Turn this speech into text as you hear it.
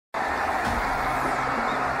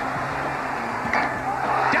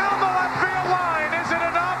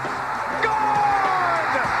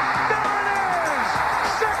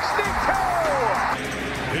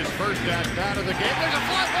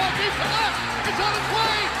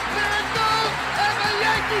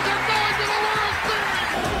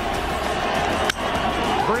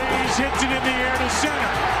hits it in the air to center.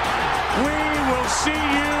 We will see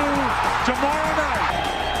you tomorrow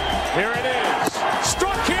night. Here it is.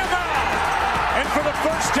 Struck him out. And for the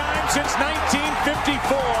first time since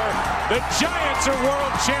 1954, the Giants are world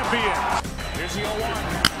champions. Here's the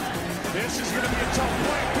 0-1. This is going to be a tough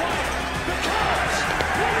play. Bryant, the catch.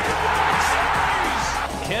 Into the right series.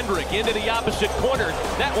 Kendrick into the opposite corner.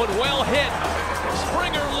 That one well hit.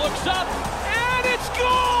 Springer looks up, and it's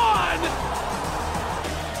gone!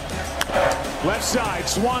 Left side,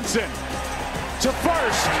 Swanson to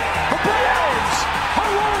first. The Braves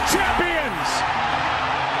are world champions.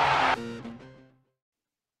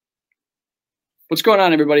 What's going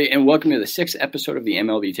on, everybody, and welcome to the 6th episode of the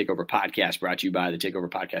MLB Takeover Podcast, brought to you by the Takeover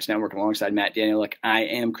Podcast Network, alongside Matt Danielek. I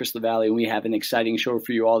am Chris LaValle, and we have an exciting show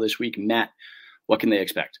for you all this week. Matt, what can they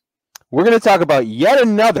expect? We're going to talk about yet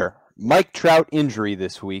another Mike Trout injury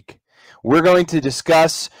this week. We're going to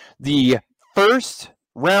discuss the first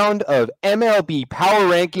round of MLB power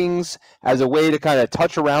rankings as a way to kind of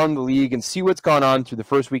touch around the league and see what's gone on through the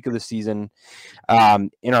first week of the season.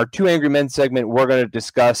 In our Two Angry Men segment, we're going to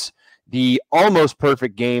discuss the almost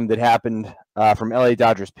perfect game that happened from LA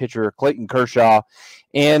Dodgers pitcher Clayton Kershaw.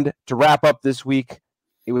 And to wrap up this week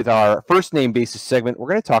with our first name basis segment, we're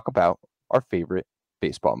going to talk about our favorite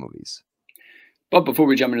baseball movies. But before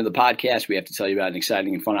we jump into the podcast, we have to tell you about an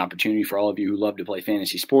exciting and fun opportunity for all of you who love to play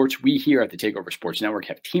fantasy sports. We here at the Takeover Sports Network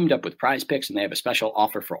have teamed up with Prize Picks, and they have a special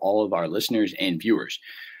offer for all of our listeners and viewers.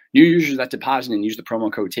 New users that deposit and use the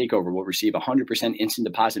promo code TAKEOVER will receive a 100% instant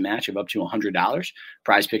deposit match of up to $100.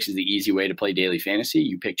 Prize Picks is the easy way to play daily fantasy.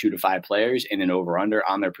 You pick 2 to 5 players and an over-under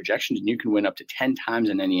on their projections, and you can win up to 10 times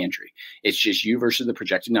in any entry. It's just you versus the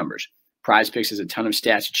projected numbers. Prize Picks has a ton of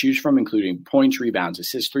stats to choose from, including points, rebounds,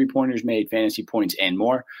 assists, three-pointers made, fantasy points, and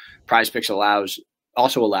more. Prize Picks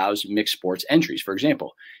also allows mixed sports entries. For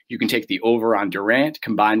example, you can take the over on Durant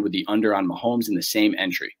combined with the under on Mahomes in the same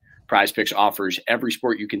entry. Prize Picks offers every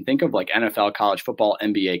sport you can think of, like NFL, college football,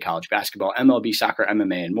 NBA, college basketball, MLB, soccer,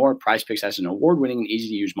 MMA, and more. Prize Picks has an award-winning and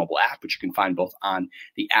easy-to-use mobile app, which you can find both on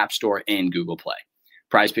the App Store and Google Play.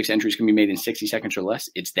 Prize Picks entries can be made in 60 seconds or less.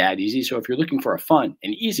 It's that easy. So if you're looking for a fun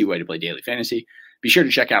and easy way to play daily fantasy, be sure to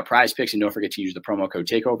check out Prize Picks, and don't forget to use the promo code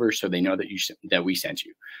TAKEOVER so they know that we sent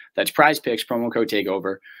you. That's Prize Picks, promo code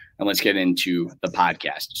TAKEOVER, and let's get into the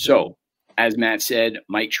podcast. So, as Matt said,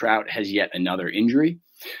 Mike Trout has yet another injury.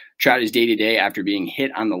 Trout is day-to-day after being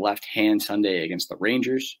hit on the left hand Sunday against the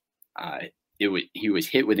Rangers. He was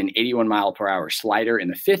hit with an 81-mile-per-hour slider in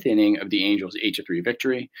the 5th inning of the Angels' 8-3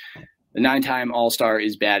 victory. The 9-time All-Star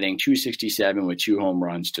is batting .267 with 2 home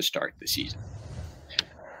runs to start the season.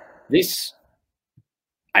 This,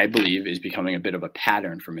 I believe, is becoming a bit of a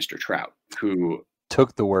pattern for Mr. Trout, who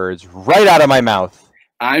took the words right out of my mouth.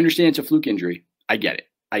 I understand it's a fluke injury. I get it.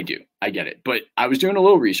 I do. I get it. But I was doing a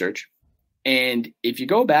little research, and if you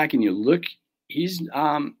go back and you look, he's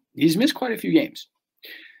missed quite a few games.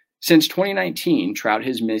 Since 2019, Trout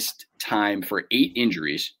has missed time for 8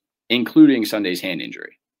 injuries, including Sunday's hand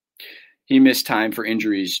injury. He missed time for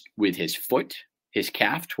injuries with his foot, his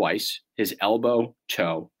calf twice, his elbow,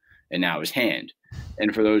 toe, and now his hand.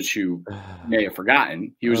 And for those who may have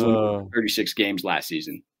forgotten, he was limited to 36 games last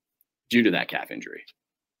season due to that calf injury.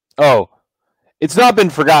 Oh, it's not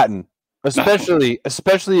been forgotten, especially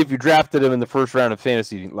if you drafted him in the first round of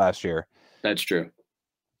fantasy last year. That's true.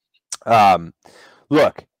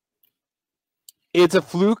 Look, it's a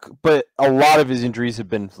fluke, but a lot of his injuries have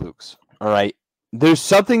been flukes. All right. There's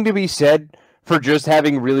something to be said for just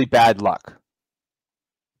having really bad luck.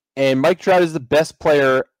 And Mike Trout is the best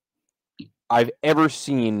player I've ever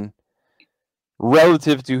seen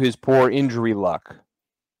relative to his poor injury luck.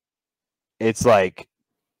 It's like,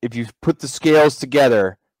 if you put the scales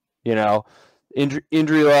together, you know,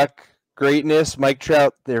 injury luck, greatness, Mike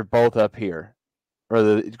Trout, they're both up here. Or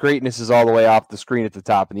the greatness is all the way off the screen at the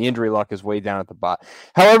top, and the injury luck is way down at the bottom.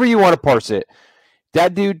 However you want to parse it,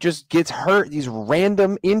 that dude just gets hurt, these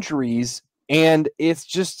random injuries, and it's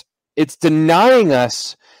denying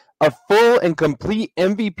us a full and complete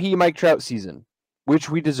MVP Mike Trout season, which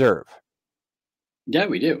we deserve. Yeah,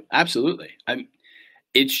 we do. Absolutely.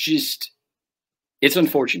 It's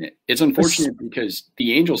unfortunate. It's unfortunate because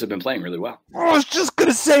the Angels have been playing really well. I was just going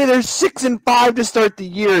to say they're 6-5 to start the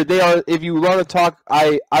year. They are, if you want to talk,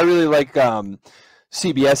 I really like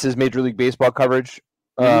CBS's Major League Baseball coverage.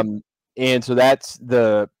 And so that's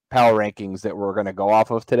the power rankings that we're going to go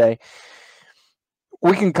off of today.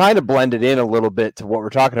 We can kind of blend it in a little bit to what we're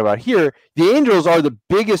talking about here. The Angels are the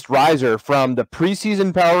biggest riser from the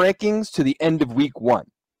preseason power rankings to the end of week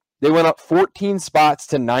 1. They went up 14 spots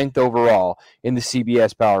to 9th overall in the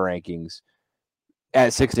CBS power rankings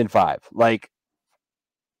at 6-5. Like,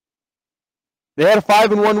 They had a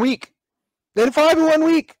 5-1 week.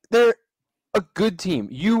 They're a good team.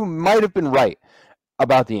 You might have been right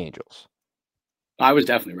about the Angels. I was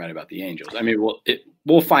definitely right about the Angels. I mean,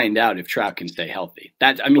 we'll find out if Trout can stay healthy.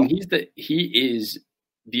 He is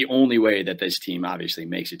the only way that this team obviously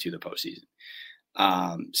makes it to the postseason.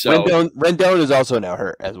 So Rendon is also now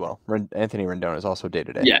hurt as well. Anthony Rendon is also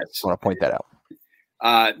day-to-day. Yes. I want to point that out.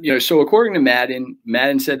 So according to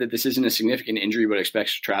Madden said that this isn't a significant injury, but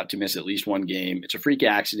expects Trout to miss at least one game. It's a freak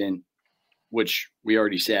accident, which we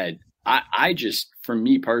already said. I just, for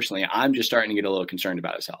me personally, I'm just starting to get a little concerned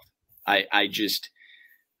about his health.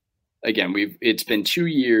 It's been 2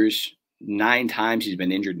 years, 9 times he's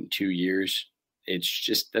been injured in 2 years. It's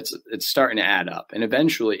starting to add up. And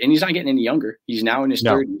eventually, and he's not getting any younger. He's now in his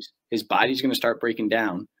 30s. His body's going to start breaking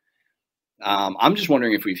down. I'm just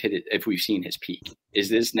wondering if we've seen his peak. Is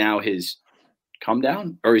this now his come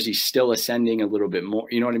down, or is he still ascending a little bit more?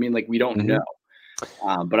 You know what I mean? Like, we don't know.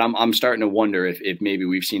 But I'm starting to wonder if maybe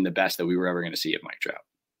we've seen the best that we were ever going to see of Mike Trout.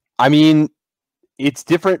 I mean, it's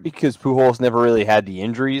different because Pujols never really had the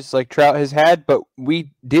injuries like Trout has had, but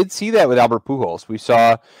we did see that with Albert Pujols. We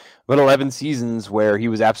saw about 11 seasons where he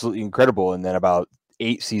was absolutely incredible, and then about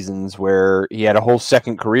 8 seasons where he had a whole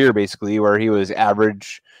second career basically where he was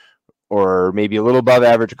average or maybe a little above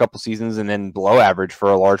average a couple seasons and then below average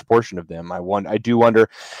for a large portion of them. I do wonder.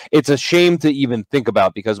 It's a shame to even think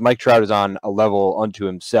about because Mike Trout is on a level unto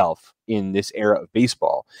himself in this era of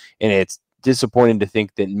baseball, and it's disappointing to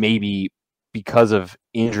think that maybe because of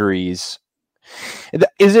injuries,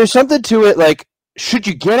 is there something to it? Like, should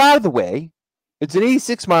you get out of the way? It's an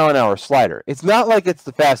 86-mile-an-hour slider. It's not like it's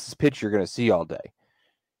the fastest pitch you're going to see all day.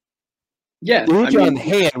 Yeah, on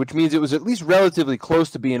hand, which means it was at least relatively close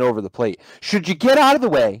to being over the plate. Should you get out of the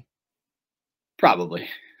way? Probably.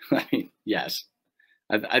 I mean, yes.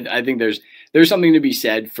 I think there's something to be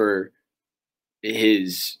said for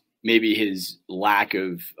his lack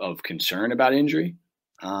of concern about injury.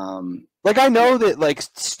 I know that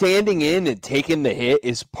standing in and taking the hit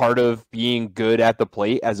is part of being good at the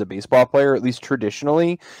plate as a baseball player, at least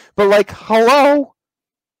traditionally. But hello.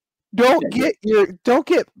 Don't get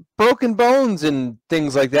broken bones and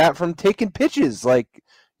things like that from taking pitches.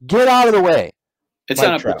 Get out of the way. It's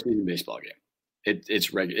not a postseason baseball game.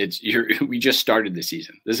 We just started the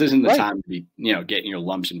season. This isn't the time to be, getting your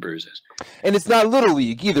lumps and bruises. And it's not Little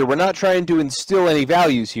League either. We're not trying to instill any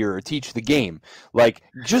values here or teach the game.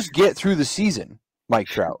 Just get through the season, Mike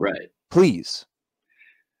Trout. Right. Please.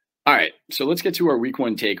 All right. So let's get to our week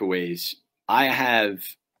 1 takeaways. I have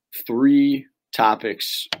 3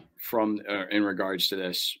 topics in regards to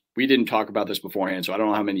this. We didn't talk about this beforehand, so I don't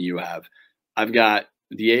know how many you have. I've got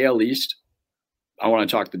the AL East. I want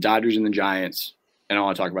to talk the Dodgers and the Giants, and I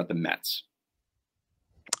want to talk about the Mets.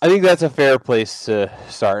 I think that's a fair place to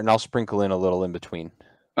start, and I'll sprinkle in a little in between.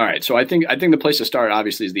 All right, so I think the place to start,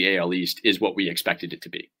 obviously, is the AL East, is what we expected it to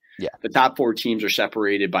be. Yeah. The top 4 teams are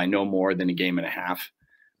separated by no more than a game and a half.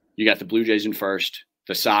 You got the Blue Jays in first.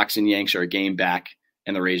 The Sox and Yanks are a game back,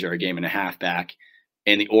 and the Rays are a game and a half back.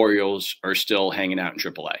 And the Orioles are still hanging out in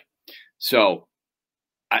AAA. So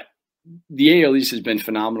the AL East has been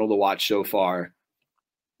phenomenal to watch so far.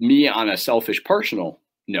 Me, on a selfish personal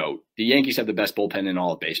note, the Yankees have the best bullpen in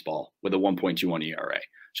all of baseball with a 1.21 ERA.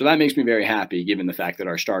 So that makes me very happy, given the fact that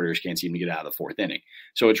our starters can't seem to get out of the 4th inning.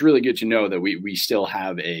 So it's really good to know that we still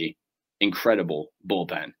have a incredible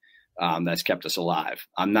bullpen that's kept us alive.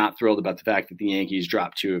 I'm not thrilled about the fact that the Yankees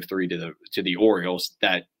dropped 2 of 3 to the Orioles.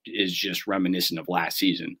 That is just reminiscent of last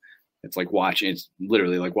season. It's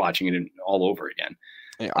literally like watching it all over again.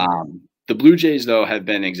 Yeah. The Blue Jays, though, have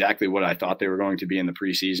been exactly what I thought they were going to be in the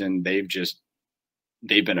preseason. They've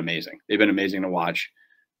been amazing. They've been amazing to watch.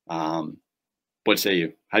 What say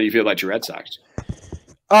you? How do you feel about your Red Sox?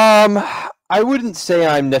 I wouldn't say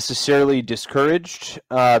I'm necessarily discouraged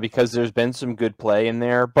because there's been some good play in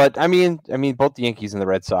there. But I mean, both the Yankees and the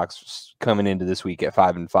Red Sox coming into this week at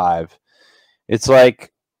 5-5. It's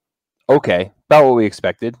okay, about what we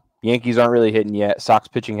expected. Yankees aren't really hitting yet. Sox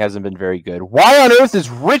pitching hasn't been very good. Why on earth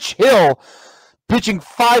is Rich Hill pitching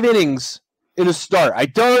 5 innings in a start? I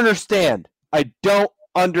don't understand.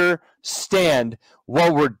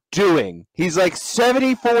 What we're doing. He's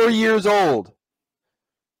 74 years old.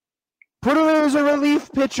 Put him in as a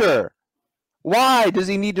relief pitcher. Why does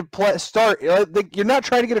he need to start? You're not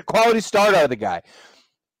trying to get a quality start out of the guy.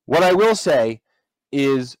 What I will say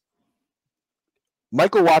is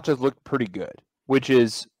Michael Watts has looked pretty good, which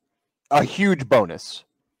is a huge bonus.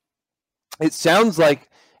 It sounds like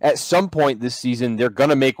at some point this season they're going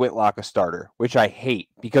to make Whitlock a starter, which I hate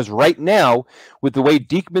because right now, with the way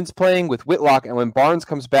Diekman's playing with Whitlock and when Barnes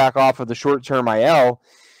comes back off of the short-term IL,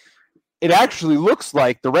 it actually looks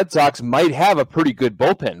like the Red Sox might have a pretty good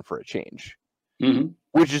bullpen for a change,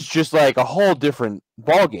 which is just like a whole different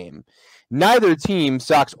ball game. Neither team,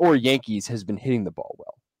 Sox or Yankees, has been hitting the ball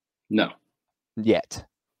well. No. Yet.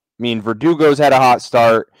 I mean, Verdugo's had a hot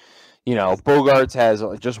start. Bogarts has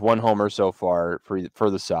just one homer so far for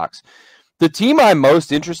the Sox. The team I'm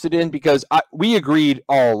most interested in, because we agreed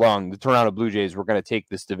all along the Toronto Blue Jays were going to take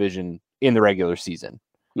this division in the regular season.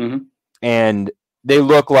 And they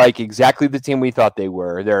look like exactly the team we thought they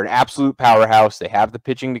were. They're an absolute powerhouse. They have the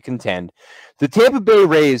pitching to contend. The Tampa Bay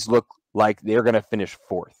Rays look like they're going to finish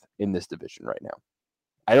fourth in this division right now.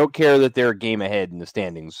 I don't care that they're a game ahead in the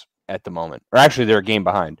standings at the moment. Or actually, they're a game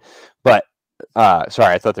behind. But,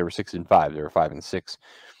 sorry, I thought they were 6-5. They were 5-6.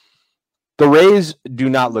 The Rays do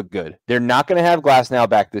not look good. They're not going to have Glasnow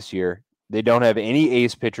back this year. They don't have any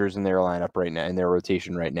ace pitchers in their lineup right now, in their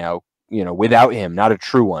rotation right now. Without him, not a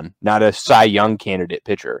true one, not a Cy Young candidate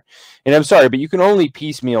pitcher. And I'm sorry, but you can only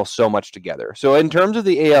piecemeal so much together. So in terms of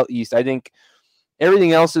the AL East, I think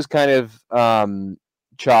everything else is kind of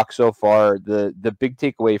chalk so far. The big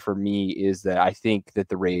takeaway for me is that I think that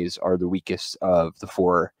the Rays are the weakest of the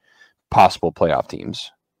four possible playoff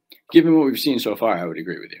teams. Given what we've seen so far, I would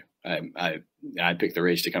agree with you. I picked the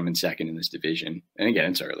Rays to come in second in this division, and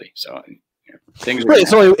again, it's early, so things. Right,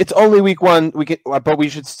 it's only week one. But we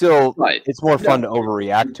should still. Right. It's more fun to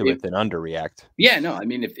overreact to it than underreact. Yeah, no, I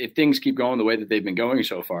mean, if things keep going the way that they've been going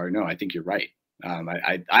so far, no, I think you're right.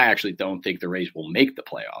 I actually don't think the Rays will make the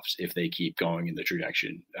playoffs if they keep going in the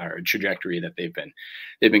trajectory that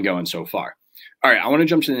they've been going so far. All right, I want to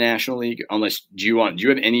jump to the National League. Unless do you have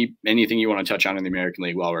anything you want to touch on in the American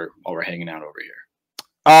League while we're hanging out over here?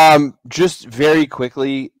 Just very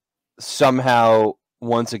quickly, somehow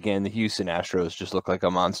once again the Houston Astros just look like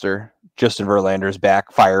a monster. Justin Verlander's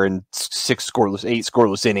back, firing 8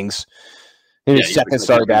 scoreless innings in his second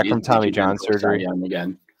start back from Tommy John surgery.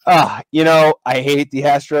 Again. I hate the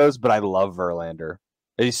Astros, but I love Verlander.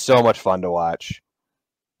 He's so much fun to watch.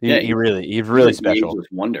 He's really special.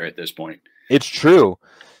 Wonder at this point. It's true.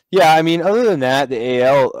 Yeah, I mean, other than that, the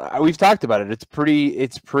AL, we've talked about it.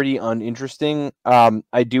 It's pretty uninteresting.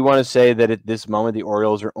 I do want to say that at this moment, the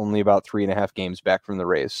Orioles are only about 3.5 games back from the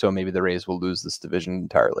Rays, so maybe the Rays will lose this division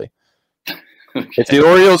entirely. Okay. If the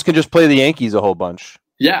Orioles can just play the Yankees a whole bunch.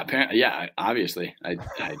 Yeah, apparently, yeah. Obviously,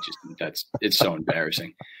 it's so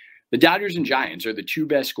embarrassing. The Dodgers and Giants are the two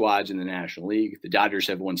best squads in the National League. The Dodgers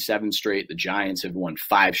have won 7 straight. The Giants have won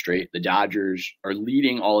 5 straight. The Dodgers are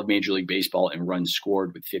leading all of Major League Baseball in runs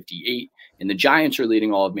scored with 58, and the Giants are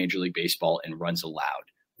leading all of Major League Baseball in runs allowed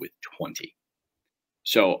with 20.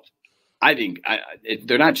 So I think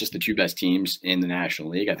they're not just the two best teams in the National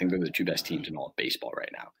League. I think they're the two best teams in all of baseball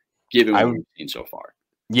right now, given what we've seen so far.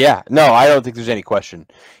 Yeah, no, I don't think there's any question.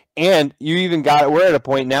 And we're at a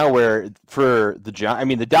point now where for the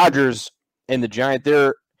Dodgers and the Giants,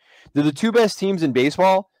 they're the two best teams in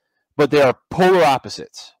baseball, but they are polar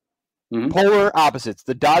opposites. Mm-hmm. Polar opposites.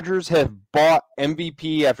 The Dodgers have bought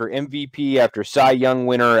MVP after MVP after Cy Young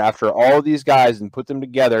winner after all of these guys and put them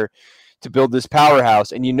together to build this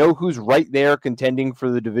powerhouse. And you know who's right there contending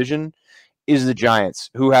for the division is the Giants,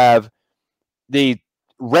 who have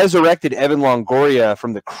resurrected Evan Longoria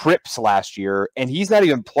from the Crips last year, and he's not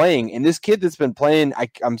even playing. And this kid that's been playing,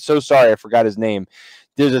 I'm so sorry, I forgot his name.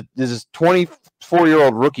 There's this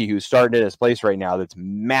 24-year-old rookie who's starting at his place right now that's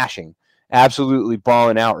mashing, absolutely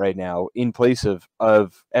balling out right now in place of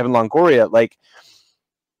Evan Longoria. Like,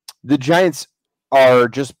 the Giants are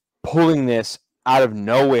just pulling this out of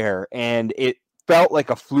nowhere, and it felt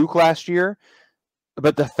like a fluke last year.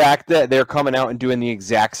 But the fact that they're coming out and doing the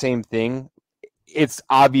exact same thing, it's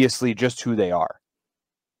obviously just who they are.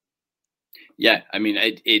 Yeah, I mean,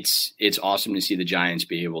 it's awesome to see the Giants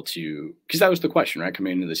be able to, because that was the question, right?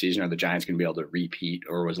 Coming into the season, are the Giants going to be able to repeat,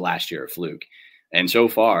 or was last year a fluke? And so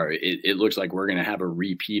far, it looks like we're going to have a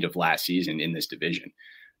repeat of last season in this division,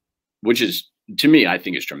 which is, to me, I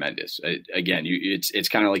think is tremendous. Again, it's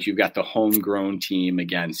kind of like you've got the homegrown team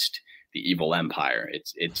against the evil empire.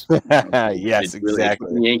 It's yes, it's really, exactly. It's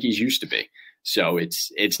what the Yankees used to be. So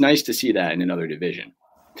it's nice to see that in another division.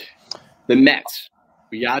 The Mets.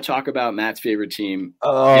 We got to talk about Matt's favorite team in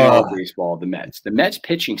all baseball, the Mets. The Mets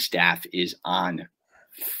pitching staff is on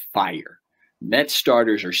fire. Mets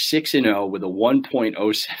starters are 6-0 with a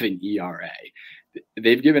 1.07 ERA.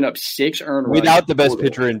 They've given up 6 earned runs. Without the best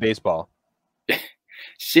pitcher in baseball.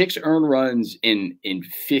 6 earned runs in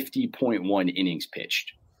 50.1 innings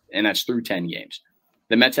pitched, and that's through 10 games.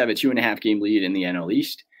 The Mets have a 2.5-game lead in the NL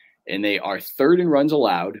East, and they are 3rd in runs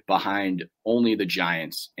allowed behind only the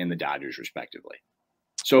Giants and the Dodgers, respectively.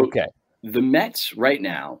 So The Mets right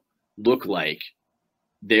now look like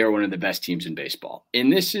they are one of the best teams in baseball.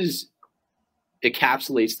 And this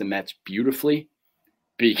encapsulates the Mets beautifully,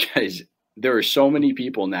 because there are so many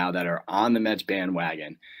people now that are on the Mets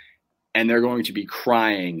bandwagon, and they're going to be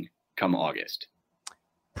crying come August.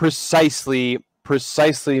 Precisely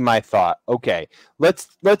my thought. Okay, let's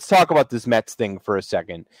talk about this Mets thing for a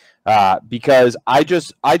second, because I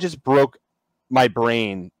just broke my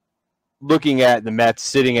brain looking at the Mets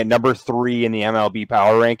sitting at number 3 in the MLB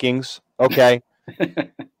power rankings. Okay.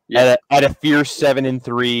 Yeah. at a fierce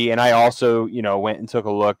 7-3. And I also, went and took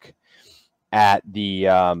a look at the,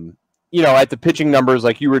 at the pitching numbers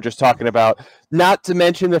like you were just talking about, not to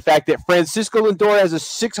mention the fact that Francisco Lindor has a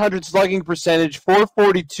 .600 slugging percentage,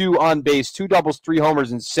 442 on base, 2 doubles, 3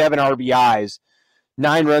 homers, and 7 RBIs,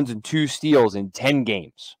 9 runs and 2 steals in 10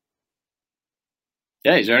 games.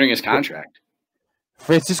 Yeah, he's earning his contract.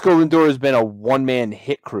 Francisco Lindor has been a one-man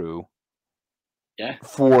hit crew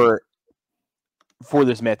for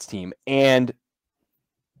this Mets team. And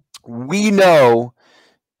we know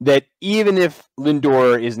that even if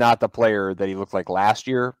Lindor is not the player that he looked like last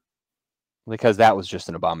year, because that was just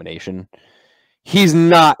an abomination, he's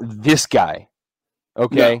not this guy.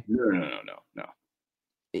 Okay? No.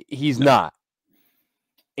 He's not.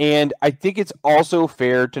 And I think it's also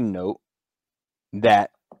fair to note that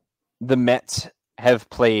the Mets have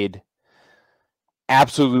played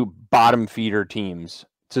absolute bottom feeder teams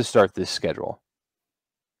to start this schedule.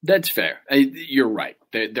 That's fair. You're right.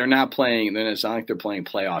 They're not playing. It's not like they're playing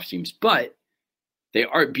playoff teams, but they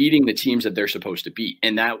are beating the teams that they're supposed to beat.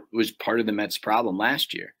 And that was part of the Mets' problem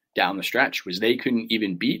last year down the stretch, was they couldn't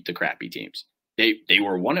even beat the crappy teams. They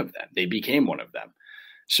were one of them. They became one of them.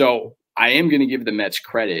 So I am going to give the Mets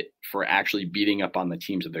credit for actually beating up on the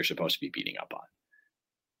teams that they're supposed to be beating up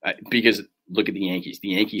on. Because look at the Yankees. The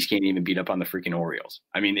Yankees can't even beat up on the freaking Orioles.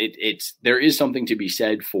 I mean, there is something to be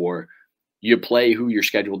said for you play who you're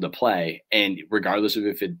scheduled to play, and regardless of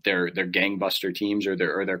if they're gangbuster teams or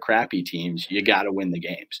they're crappy teams, you got to win the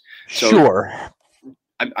games. So sure.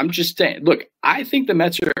 I'm just saying. Look, I think the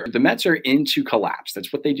Mets are into collapse.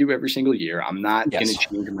 That's what they do every single year. I'm not going to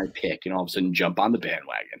change my pick and all of a sudden jump on the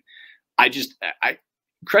bandwagon.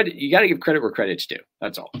 Credit. You got to give credit where credit's due.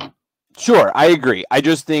 That's all. Sure, I agree. I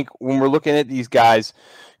just think when we're looking at these guys,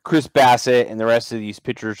 Chris Bassett and the rest of these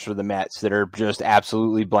pitchers for the Mets that are just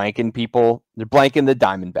absolutely blanking people, they're blanking the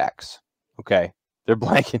Diamondbacks. Okay? They're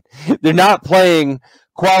blanking. They're not playing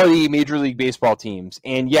quality Major League Baseball teams.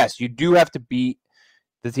 And yes, you do have to beat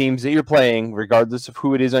the teams that you're playing, regardless of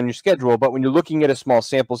who it is on your schedule. But when you're looking at a small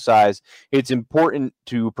sample size, it's important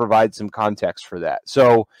to provide some context for that.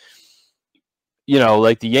 So,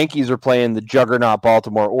 like the Yankees are playing the juggernaut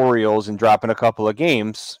Baltimore Orioles and dropping a couple of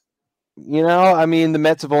games. The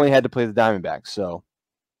Mets have only had to play the Diamondbacks, so.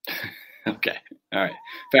 Okay. All right.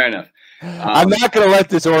 Fair enough. I'm not going to let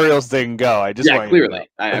this Orioles thing go. I just want clearly.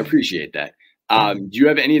 I appreciate that. Do you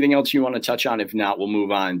have anything else you want to touch on? If not, we'll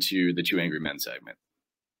move on to the Two Angry Men segment.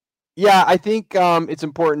 Yeah, I think it's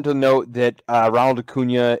important to note that Ronald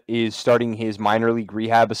Acuna is starting his minor league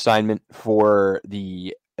rehab assignment for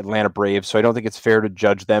the Atlanta Braves, so I don't think it's fair to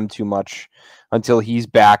judge them too much until he's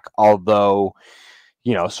back, although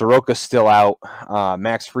Soroka's still out.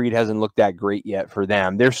 Max Fried hasn't looked that great yet for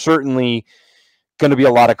them. There's certainly going to be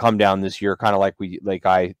a lot of come down this year, kind of like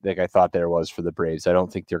I thought there was for the Braves. I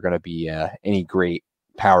don't think they're going to be any great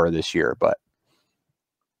power this year, but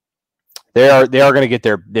they are going to get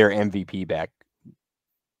their MVP back.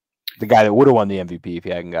 The guy that would have won the MVP if he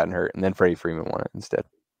hadn't gotten hurt, and then Freddie Freeman won it instead.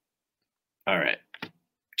 All right.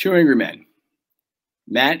 Two Angry Men.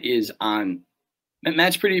 Matt's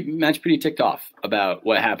pretty ticked off about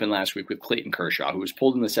what happened last week with Clayton Kershaw, who was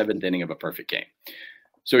pulled in the 7th inning of a perfect game.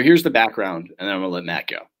 So here's the background, and then I'm going to let Matt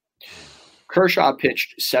go. Kershaw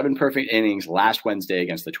pitched 7 perfect innings last Wednesday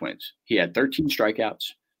against the Twins. He had 13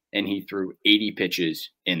 strikeouts, and he threw 80 pitches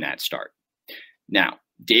in that start. Now,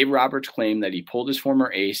 Dave Roberts claimed that he pulled his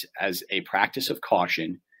former ace as a practice of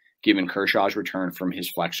caution, given Kershaw's return from his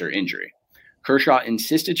flexor injury. Kershaw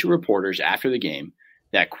insisted to reporters after the game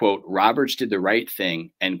that, quote, Roberts did the right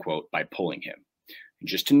thing, end quote, by pulling him. And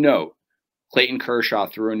just to note, Clayton Kershaw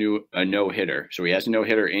threw a no-hitter, so he has a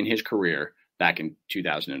no-hitter in his career back in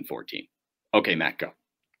 2014. Okay, Matt, go.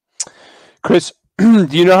 Chris, do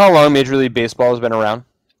you know how long Major League Baseball has been around?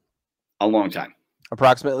 A long time.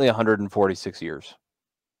 Approximately 146 years.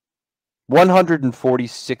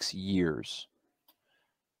 146 years.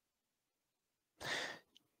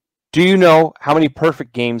 Do you know how many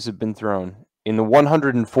perfect games have been thrown in the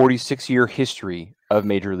 146-year history of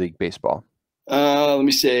Major League Baseball? Let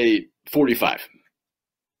me say 45.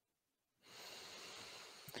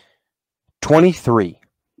 23.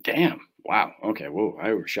 Damn. Wow. Okay. Whoa.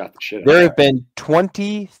 I overshot the shit. There have been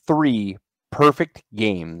 23 perfect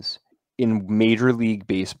games in Major League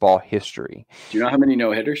Baseball history. Do you know how many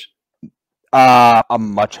no-hitters? A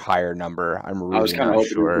much higher number. I'm really I was kind of not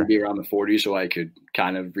hoping it sure. would be around the 40 so I could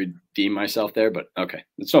kind of redeem myself there, but okay.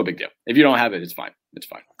 It's no big deal. If you don't have it, it's fine. It's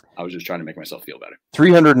fine. I was just trying to make myself feel better.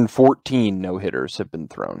 314 no-hitters have been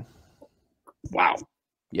thrown. Wow.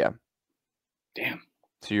 Yeah. Damn.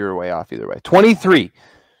 So you're way off either way. 23.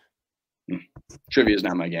 Trivia is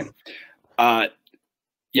not my game.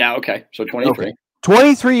 Yeah, okay. So 23. Okay.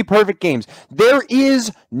 23 perfect games. There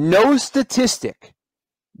is no statistic.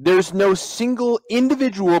 There's no single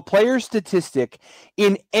individual player statistic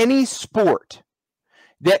in any sport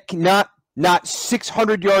that cannot, not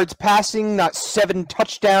 600 yards passing, not 7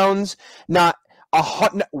 touchdowns, not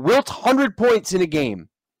wilt 100 points in a game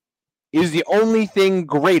is the only thing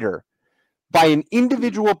greater by an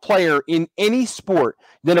individual player in any sport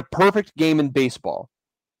than a perfect game in baseball.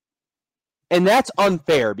 And that's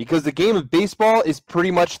unfair because the game of baseball is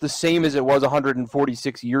pretty much the same as it was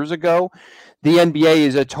 146 years ago. The NBA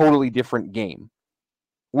is a totally different game.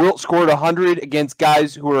 Wilt scored 100 against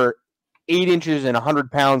guys who are 8 inches and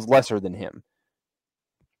 100 pounds lesser than him.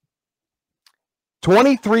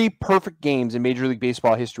 23 perfect games in Major League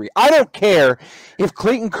Baseball history. I don't care if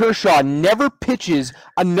Clayton Kershaw never pitches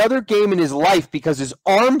another game in his life because his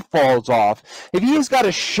arm falls off. If he has got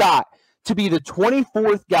a shot to be the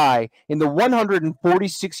 24th guy in the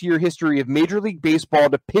 146-year history of Major League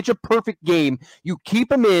Baseball to pitch a perfect game, you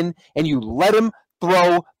keep him in and you let him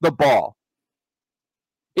throw the ball.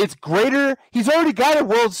 It's greater. He's already got a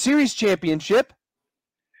World Series championship.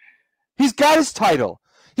 He's got his title.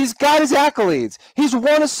 He's got his accolades. He's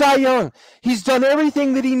won a Cy Young. He's done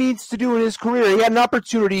everything that he needs to do in his career. He had an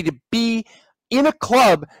opportunity to be in a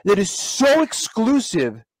club that is so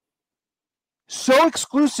exclusive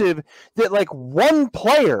that like one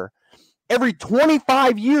player every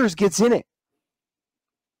 25 years gets in it.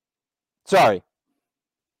 Sorry.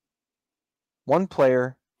 One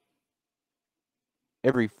player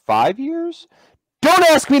every 5 years? Don't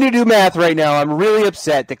ask me to do math right now. I'm really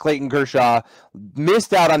upset that Clayton Kershaw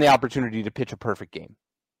missed out on the opportunity to pitch a perfect game.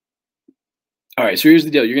 All right, so here's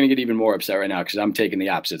the deal. You're going to get even more upset right now because I'm taking the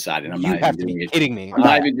opposite side, and I'm not even doing it. Kidding me. I'm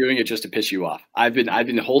not even doing it just to piss you off. I've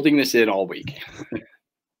been holding this in all week.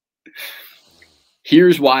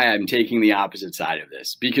 Here's why I'm taking the opposite side of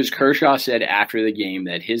this. Because Kershaw said after the game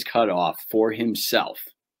that his cutoff for himself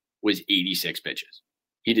was 86 pitches.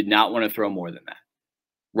 He did not want to throw more than that.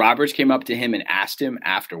 Roberts came up to him and asked him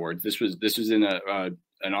afterwards. This was in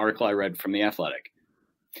an article I read from The Athletic.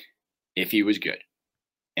 If he was good.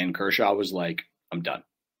 And Kershaw was like, I'm done.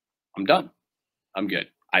 I'm good.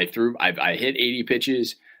 I hit 80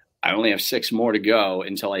 pitches. I only have 6 more to go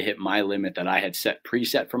until I hit my limit that I had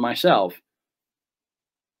preset for myself.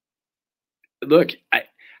 Look,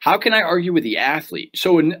 how can I argue with the athlete?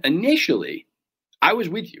 So initially, I was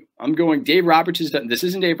with you. I'm going, Dave Roberts has done, this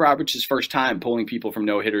isn't Dave Roberts' first time pulling people from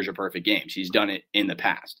no-hitters or perfect games. He's done it in the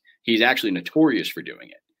past. He's actually notorious for doing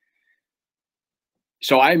it.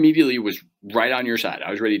 So I immediately was right on your side. I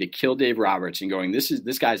was ready to kill Dave Roberts and going, this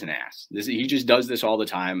guy's an ass. He just does this all the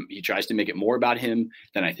time. He tries to make it more about him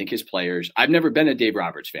than I think his players. I've never been a Dave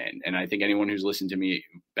Roberts fan. And I think anyone who's listened to me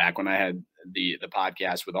back when I had the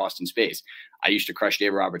podcast with Austin Space, I used to crush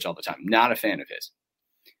Dave Roberts all the time. Not a fan of his.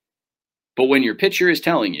 But when your pitcher is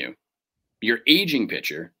telling you, your aging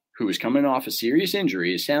pitcher who is coming off a serious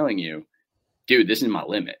injury is telling you, dude, this is my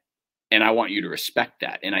limit. And I want you to respect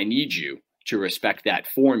that. And I need you to respect that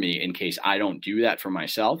for me in case I don't do that for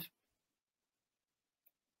myself.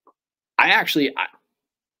 I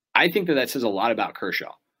think that says a lot about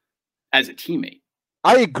Kershaw as a teammate.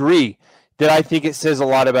 I agree that I think it says a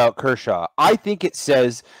lot about Kershaw. I think it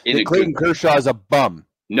says that Clayton Kershaw is a bum.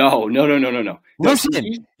 No.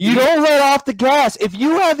 Listen, you don't let off the gas. If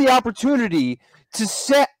you have the opportunity to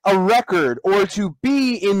set a record or to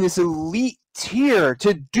be in this elite tier,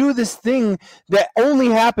 to do this thing that only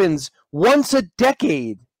happens once a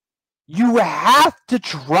decade, you have to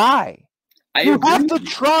try. You have to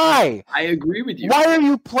try. I agree with you. Why are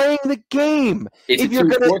you playing the game? It's if you're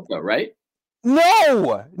going to, though, right?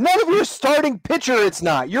 No, none of your starting pitcher. It's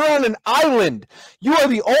not. You're on an island. You are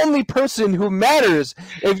the only person who matters.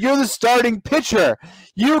 If you're the starting pitcher,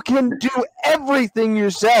 you can do everything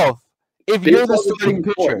yourself. If you're the starting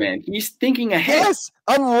pitcher, man, he's thinking ahead. Yes,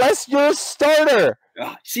 unless you're a starter.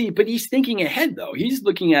 See, but he's thinking ahead though. He's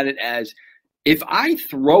looking at it as, if I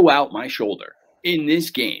throw out my shoulder in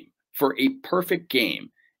this game for a perfect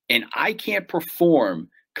game, and I can't perform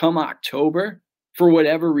come October for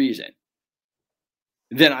whatever reason,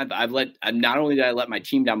 then not only did I let my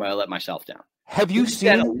team down, but I let myself down. Have you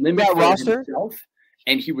seen that roster?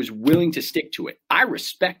 And he was willing to stick to it. I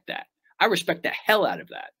respect that. I respect the hell out of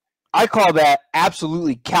that. I call that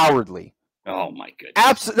absolutely cowardly. Oh my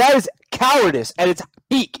goodness. That is cowardice at its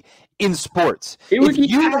peak in sports. If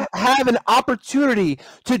you have an opportunity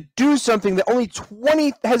to do something that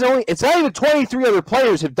it's not even 23 other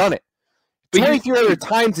players have done it. 23 other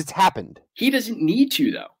times it's happened. He doesn't need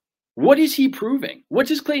to, though. What is he proving? What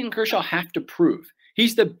does Clayton Kershaw have to prove?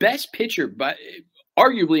 He's the best pitcher, but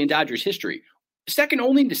arguably in Dodgers history. Second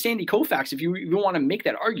only to Sandy Koufax, if you even want to make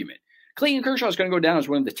that argument. Clayton Kershaw is going to go down as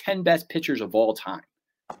one of the 10 best pitchers of all time.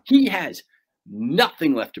 He has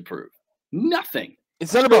nothing left to prove. Nothing.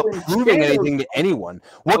 It's not about proving anything to anyone.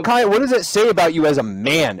 What does it say about you as a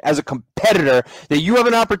man, as a competitor, that you have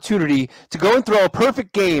an opportunity to go and throw a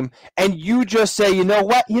perfect game and you just say, you know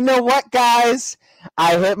what, guys?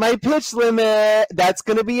 I hit my pitch limit. That's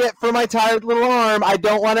going to be it for my tired little arm. I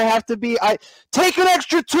don't want to have to take an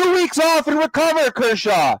extra 2 weeks off and recover,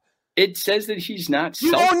 Kershaw. It says that he's not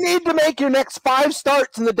You don't need to make your next 5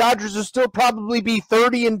 starts, and the Dodgers will still probably be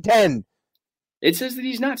 30-10. It says that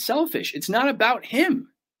he's not selfish. It's not about him.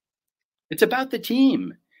 It's about the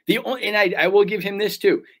team. I will give him this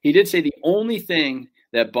too. He did say the only thing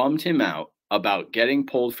that bummed him out about getting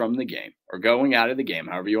pulled from the game or going out of the game,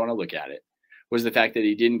 however you want to look at it, was the fact that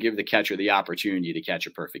he didn't give the catcher the opportunity to catch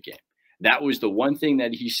a perfect game. That was the one thing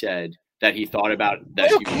that he said that he thought about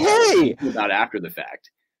about after the fact.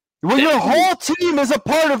 Well, your whole team is a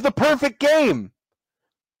part of the perfect game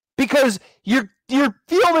because your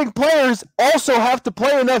fielding players also have to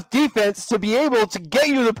play enough defense to be able to get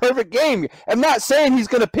you the perfect game. I'm not saying he's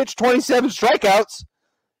going to pitch 27 strikeouts.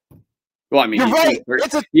 Well, I mean, you're right.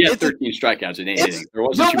 He had 13 strikeouts in 8 innings. There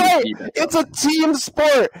wasn't too much defense. It's a team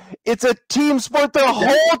sport. It's a team sport. The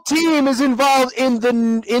whole team is involved in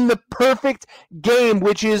the perfect game,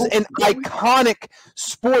 which is an iconic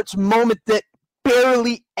sports moment that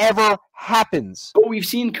barely ever happens. But we've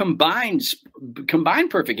seen combined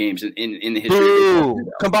perfect games in the history. Boo.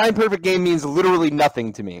 Combined perfect game means literally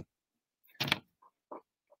nothing to me.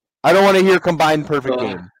 I don't want to hear combined perfect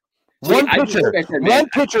game. One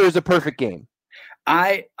pitcher is a perfect game.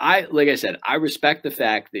 Like I said, I respect the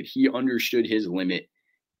fact that he understood his limit.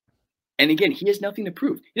 And again, he has nothing to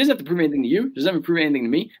prove. He doesn't have to prove anything to you. He doesn't have to prove anything to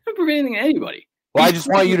me. He doesn't have to prove anything to anybody. Well, I just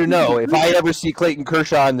want you to know, if I ever see Clayton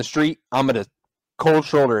Kershaw in the street, I'm going to cold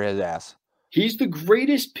shoulder his ass. He's the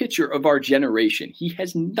greatest pitcher of our generation. He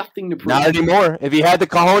has nothing to prove. Not anymore. If he had the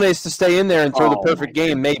cojones to stay in there and throw the perfect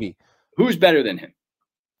game, maybe. Who's better than him?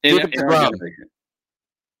 In our generation?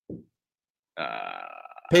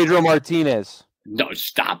 Pedro Martinez. No,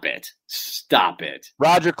 stop it. Stop it.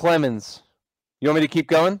 Roger Clemens. You want me to keep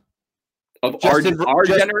going? Of our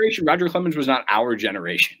generation? Roger Clemens was not our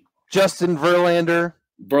generation. Justin Verlander.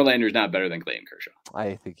 Verlander's not better than Clayton Kershaw.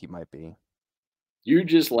 I think he might be. You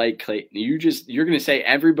just like Clayton. You're going to say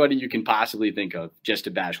everybody you can possibly think of just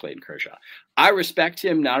to bash Clayton Kershaw. I respect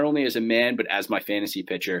him not only as a man, but as my fantasy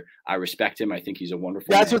pitcher. I respect him. I think he's a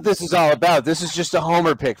wonderful That's man. What this is all about. This is just a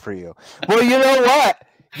homer pick for you. Well, you know what?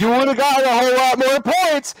 You would have gotten a whole lot more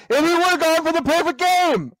points if you would have gone for the perfect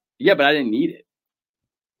game. Yeah, but I didn't need it.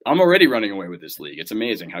 I'm already running away with this league. It's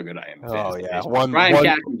amazing how good I am. Oh, yeah. Brian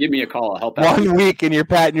Catton, give me a call. I'll help out. 1 week and you're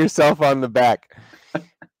patting yourself on the back.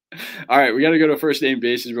 All right, we got to go to first name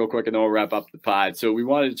basis real quick, and then we'll wrap up the pod. So we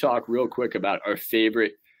wanted to talk real quick about our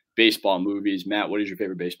favorite baseball movies. Matt, what is your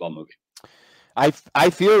favorite baseball movie? I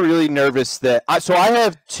feel really nervous that I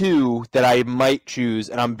have 2 that I might choose,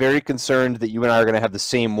 and I'm very concerned that you and I are going to have the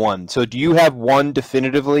same one. So do you have one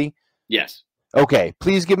definitively? Yes. Okay,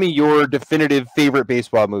 please give me your definitive favorite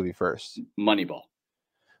baseball movie first. Moneyball.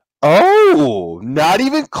 Oh, not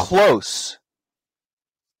even close.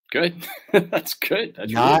 Good. That's good.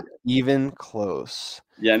 That's not really even close.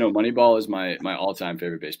 Yeah, no, Moneyball is my all-time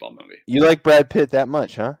favorite baseball movie. You like Brad Pitt that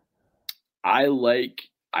much, huh? I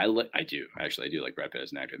do. Actually, I do like Brad Pitt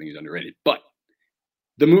as an actor. I think he's underrated. But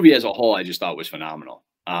the movie as a whole, I just thought was phenomenal.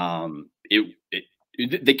 The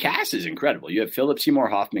cast is incredible. You have Philip Seymour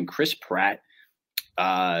Hoffman, Chris Pratt,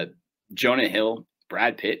 Jonah Hill,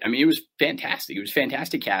 Brad Pitt. I mean, it was fantastic. It was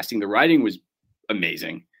fantastic casting. The writing was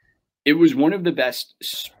amazing. It was one of the best,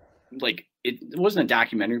 it wasn't a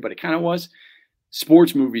documentary, but it kind of was,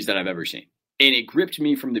 sports movies that I've ever seen. And it gripped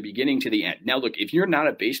me from the beginning to the end. Now, look, if you're not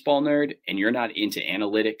a baseball nerd and you're not into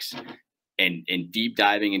analytics and deep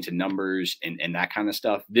diving into numbers and that kind of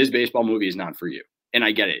stuff, this baseball movie is not for you. And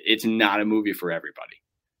I get it. It's not a movie for everybody.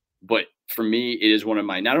 But for me, it is one of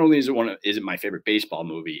my, not only is it my favorite baseball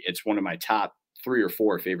movie, it's one of my top 3 or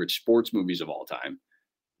 4 favorite sports movies of all time.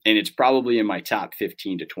 And it's probably in my top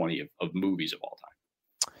 15 to 20 of movies of all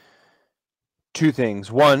time. Two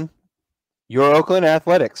things. One, your Oakland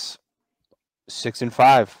Athletics,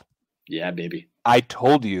 6-5. Yeah, baby. I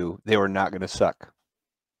told you they were not going to suck.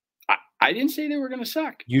 I didn't say they were going to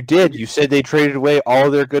suck. You did. You said they traded away all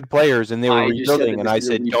of their good players and they were rebuilding. And I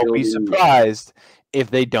said, don't be surprised if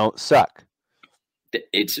they don't suck.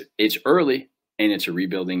 It's early and it's a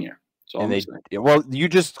rebuilding year. And well, you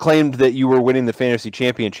just claimed that you were winning the fantasy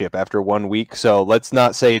championship after 1 week, so let's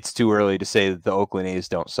not say it's too early to say that the Oakland A's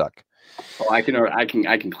don't suck. Well, I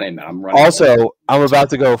can claim that. I'm running. Also, I'm about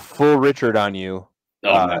to go full Richard on you.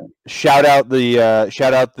 Shout out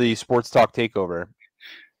the Sports Talk Takeover,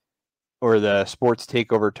 or the Sports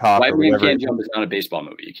Takeover Talk. White Man Can't Jump is not a baseball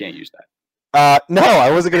movie. You can't use that. No,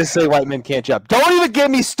 I wasn't going to say White Men Can't Jump. Don't even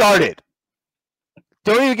get me started.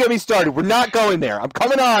 Don't even get me started. We're not going there. I'm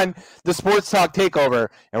coming on the Sports Talk Takeover,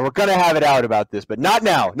 and we're going to have it out about this, but not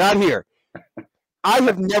now. Not here. I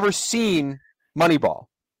have never seen Moneyball.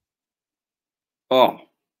 Oh.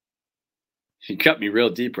 You cut me real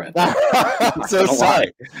deep right there. I'm so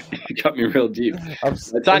sorry. You cut me real deep.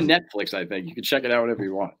 It's on Netflix, I think. You can check it out whenever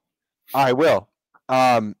you want. I will.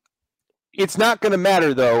 It's not going to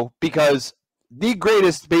matter, though, because the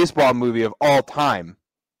greatest baseball movie of all time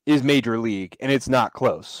is Major League, and it's not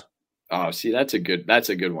close. Oh, see, that's a good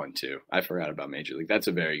one too. I forgot about Major League. That's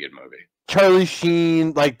a very good movie. Charlie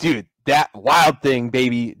Sheen, dude, that Wild Thing,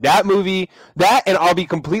 baby. That movie, and I'll be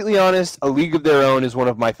completely honest, A League of Their Own is one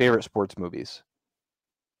of my favorite sports movies.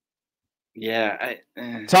 Yeah.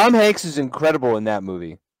 Tom Hanks is incredible in that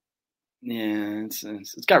movie. Yeah, it's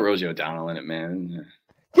got Rosie O'Donnell in it, man.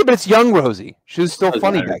 Yeah, but it's young Rosie. She was still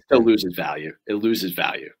funny back then. It loses value. It loses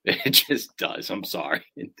value. It just does. I'm sorry.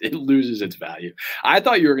 It loses its value. I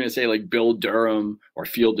thought you were going to say like Bill Durham or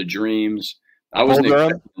Field of Dreams. I wasn't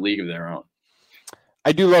expecting a League of Their Own.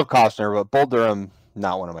 I do love Costner, but Bull Durham,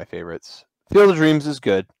 not one of my favorites. Field of Dreams is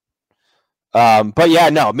good. But yeah,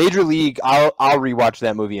 no, Major League, I'll rewatch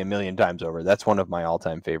that movie a million times over. That's one of my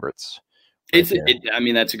all-time favorites. That's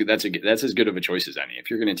as good of a choice as any. If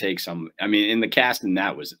you're going to take some, and the cast in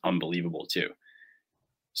that was unbelievable too.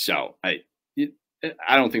 So I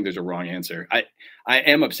don't think there's a wrong answer. I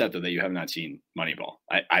am upset though that you have not seen Moneyball.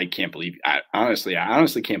 I can't believe. I honestly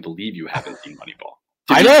can't believe you haven't seen Moneyball.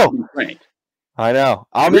 I know.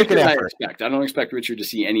 I'll make an effort. I don't expect Richard to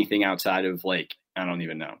see anything outside of I don't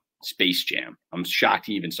even know, Space Jam. I'm shocked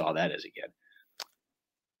he even saw that as a kid.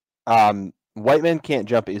 White Men Can't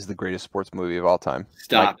Jump is the greatest sports movie of all time.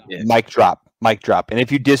 Stop. Mic drop. And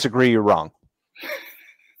if you disagree, you're wrong.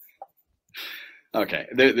 Okay.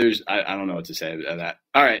 I don't know what to say about that.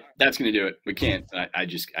 All right. That's going to do it. We can't. I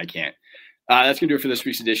can't. That's going to do it for this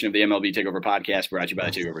week's edition of the MLB Takeover Podcast, brought to you by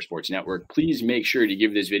the Takeover Sports Network. Please make sure to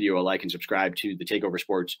give this video a like and subscribe to the Takeover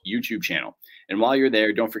Sports YouTube channel. And while you're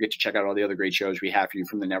there, don't forget to check out all the other great shows we have for you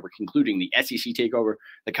from the network, including the SEC Takeover,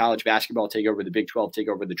 the College Basketball Takeover, the Big 12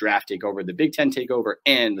 Takeover, the Draft Takeover, the Big 10 Takeover,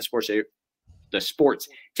 and the Sports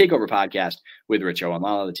Takeover Podcast with Rich O and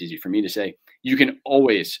Lala. That's easy for me to say. You can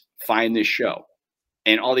always find this show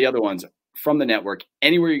and all the other ones from the network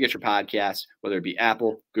anywhere you get your podcasts, whether it be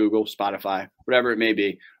Apple, Google, Spotify, whatever it may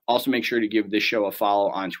be. Also, make sure to give this show a follow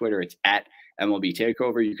on Twitter. It's at MLB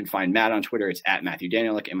Takeover. You can find Matt on Twitter. It's at Matthew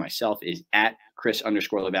Danielek, and myself is at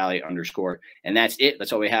Chris_LaValle_. And that's it.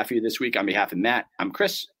 That's all we have for you this week. On behalf of Matt, I'm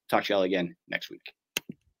Chris. Talk to y'all again next week.